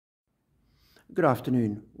Good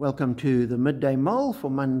afternoon. Welcome to the Midday Mull for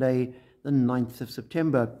Monday, the 9th of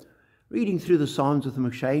September. Reading through the Psalms with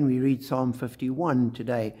McShane, we read Psalm 51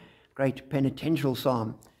 today, great penitential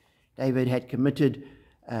psalm. David had committed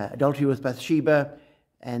adultery with Bathsheba,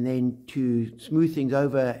 and then to smooth things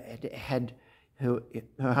over, had her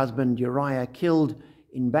husband Uriah killed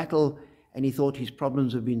in battle, and he thought his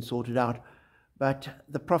problems have been sorted out. But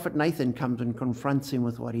the prophet Nathan comes and confronts him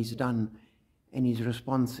with what he's done, and his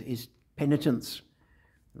response is penitence.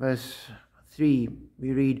 Verse 3,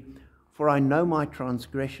 we read, "For I know my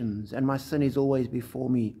transgressions, and my sin is always before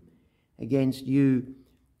me. Against you,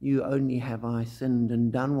 you only have I sinned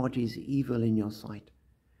and done what is evil in your sight.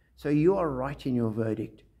 So you are right in your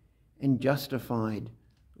verdict and justified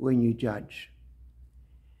when you judge."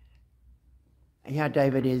 And here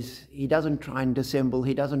David is, he doesn't try and dissemble,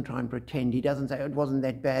 he doesn't try and pretend, he doesn't say, it wasn't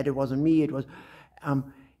that bad, it wasn't me, it was,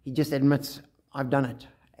 he just admits, I've done it,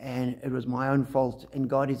 and it was my own fault, and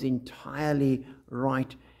God is entirely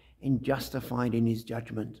right and justified in his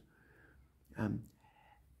judgment. And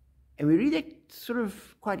we read it sort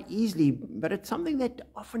of quite easily, but it's something that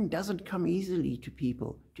often doesn't come easily to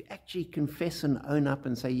people, to actually confess and own up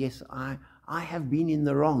and say, yes, I have been in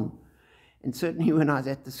the wrong. And certainly when I was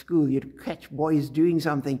at the school, you'd catch boys doing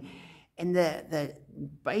something, and the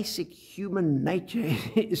basic human nature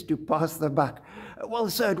is to pass the buck. Well,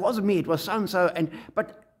 sir, it wasn't me, it was so-and-so,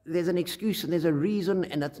 but there's an excuse and there's a reason,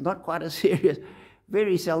 and it's not quite as serious.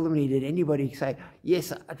 Very seldomly did anybody say,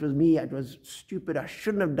 yes, it was me, it was stupid, I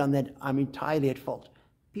shouldn't have done that, I'm entirely at fault.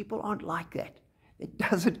 People aren't like that. It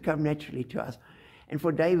doesn't come naturally to us. And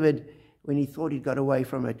for David, when he thought he'd got away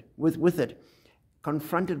from it, with it,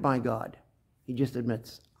 confronted by God, he just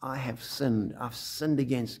admits, I have sinned, I've sinned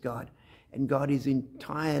against God, and God is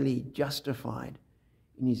entirely justified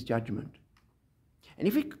in his judgment. And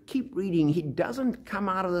if we keep reading, he doesn't come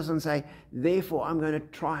out of this and say, therefore, I'm going to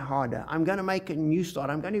try harder. I'm going to make a new start.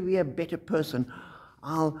 I'm going to be a better person.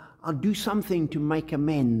 I'll do something to make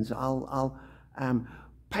amends. I'll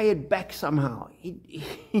pay it back somehow.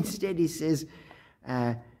 Instead, he says,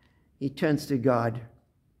 he turns to God,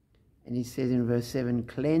 and he says in verse 7,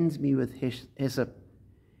 "Cleanse me with hyssop,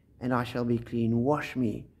 and I shall be clean. Wash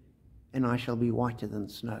me, and I shall be whiter than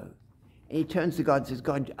snow." And he turns to God and says,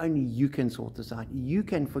 God, only you can sort this out. You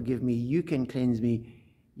can forgive me. You can cleanse me.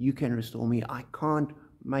 You can restore me. I can't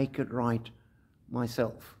make it right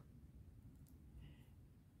myself.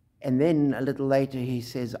 And then a little later he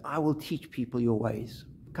says, I will teach people your ways.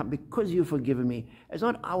 Because you've forgiven me. It's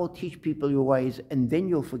not I will teach people your ways and then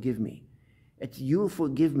you'll forgive me. It's you'll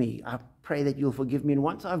forgive me. I pray that you'll forgive me. And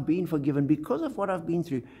once I've been forgiven, because of what I've been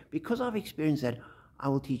through, because I've experienced that, I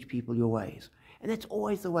will teach people your ways. And that's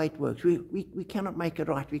always the way it works. We cannot make it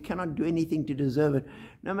right. We cannot do anything to deserve it.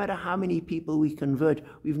 No matter how many people we convert,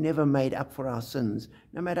 we've never made up for our sins.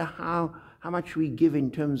 No matter how much we give in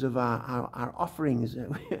terms of our offerings.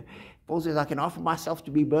 Paul says, I can offer myself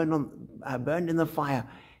to be burned in the fire.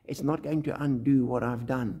 It's not going to undo what I've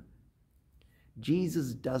done.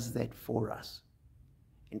 Jesus does that for us.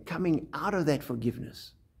 And coming out of that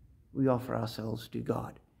forgiveness, we offer ourselves to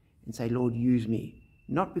God and say, Lord, use me.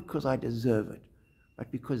 Not because I deserve it,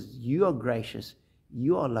 but because you are gracious,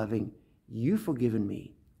 you are loving, you've forgiven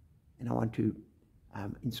me. And I want to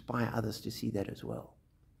inspire others to see that as well.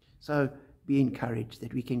 So be encouraged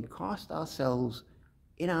that we can cast ourselves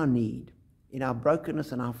in our need, in our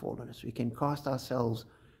brokenness and our fallenness. We can cast ourselves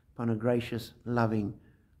upon a gracious, loving,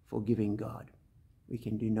 forgiving God. We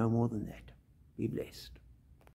can do no more than that. Be blessed.